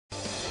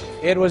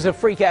It was a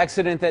freak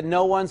accident that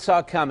no one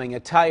saw coming. A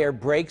tire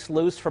breaks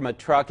loose from a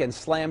truck and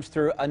slams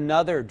through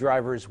another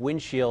driver's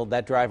windshield.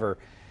 That driver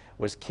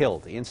was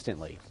killed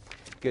instantly.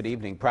 Good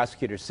evening.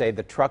 Prosecutors say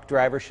the truck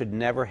driver should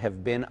never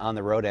have been on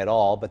the road at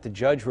all, but the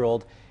judge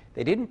ruled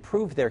they didn't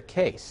prove their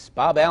case.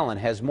 Bob Allen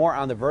has more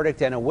on the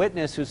verdict and a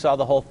witness who saw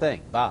the whole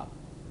thing. Bob.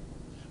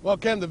 Well,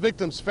 Ken, the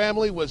victim's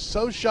family was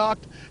so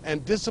shocked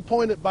and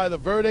disappointed by the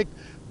verdict,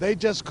 they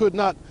just could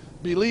not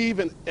believe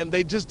and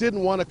they just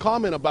didn't want to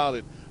comment about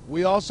it.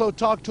 We also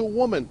talked to a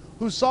woman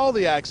who saw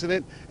the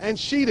accident, and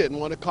she didn't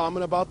want to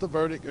comment about the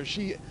verdict, or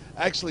she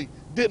actually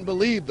didn't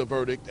believe the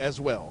verdict as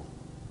well.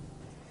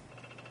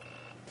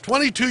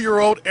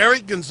 22-year-old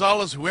Eric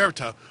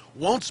Gonzales-Huerta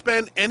won't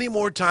spend any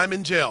more time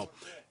in jail.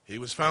 He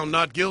was found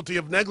not guilty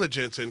of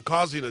negligence in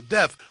causing a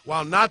death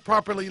while not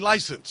properly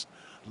licensed.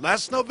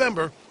 Last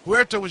November,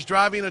 Huerta was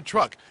driving a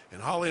truck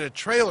and hauling a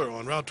trailer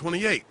on Route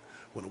 28.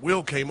 When a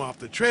wheel came off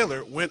the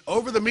trailer, went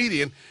over the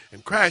median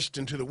and crashed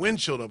into the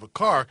windshield of a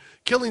car,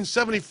 killing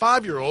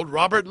 75-year-old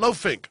Robert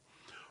Lofink.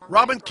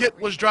 Robin Kitt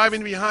was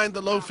driving behind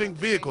the Lofink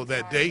vehicle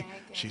that day.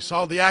 She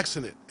saw the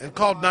accident and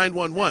called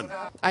 911.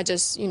 I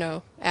just,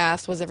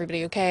 asked, was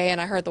everybody okay?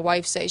 And I heard the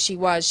wife say she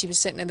was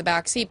sitting in the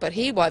back seat, but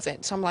he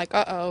wasn't. So I'm like,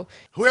 uh-oh.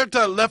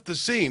 Huerta left the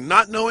scene,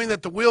 not knowing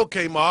that the wheel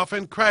came off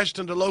and crashed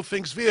into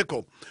Lofink's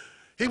vehicle.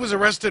 He was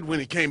arrested when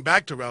he came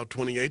back to Route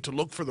 28 to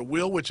look for the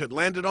wheel which had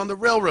landed on the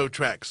railroad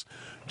tracks.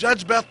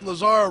 Judge Beth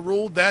Lazara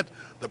ruled that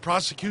the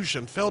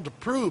prosecution failed to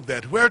prove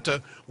that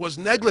Huerta was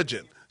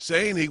negligent,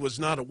 saying he was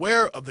not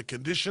aware of the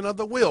condition of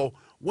the wheel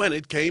when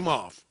it came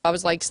off. I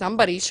was like,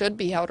 somebody should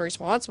be held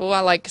responsible.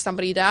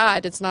 Somebody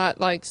died. It's not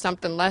like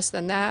something less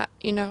than that,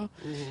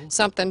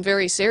 something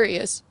very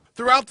serious.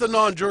 Throughout the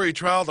non-jury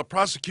trial, the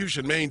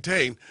prosecution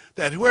maintained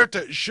that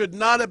Huerta should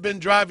not have been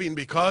driving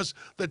because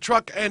the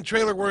truck and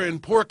trailer were in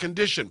poor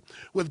condition,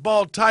 with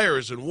bald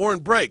tires and worn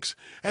brakes,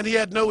 and he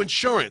had no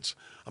insurance.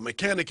 A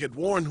mechanic had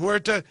warned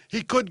Huerta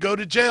he could go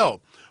to jail,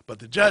 but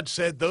the judge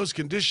said those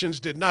conditions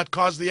did not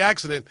cause the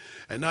accident,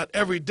 and not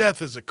every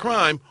death is a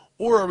crime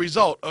or a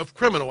result of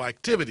criminal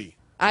activity.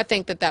 I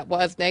think that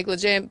was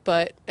negligent,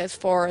 but as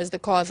far as the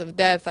cause of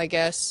death, I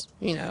guess,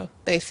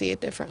 they see it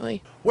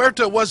differently.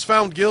 Huerta was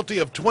found guilty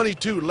of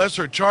 22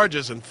 lesser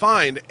charges and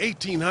fined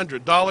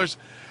 $1,800.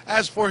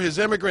 As for his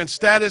immigrant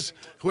status,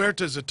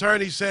 Huerta's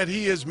attorney said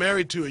he is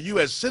married to a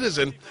U.S.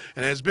 citizen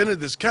and has been in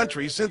this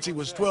country since he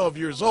was 12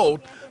 years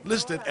old,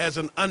 listed as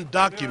an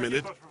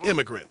undocumented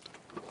immigrant.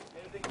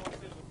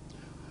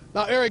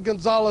 Now, Eric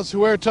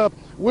Gonzales-Huerta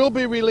will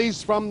be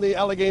released from the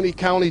Allegheny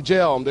County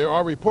Jail. There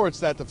are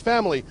reports that the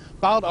family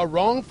filed a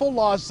wrongful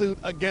lawsuit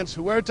against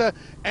Huerta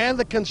and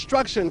the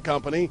construction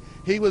company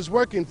he was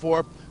working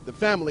for. The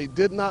family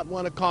did not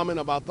want to comment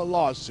about the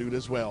lawsuit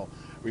as well.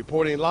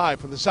 Reporting live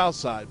from the South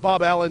Side,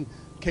 Bob Allen,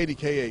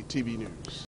 KDKA-TV News.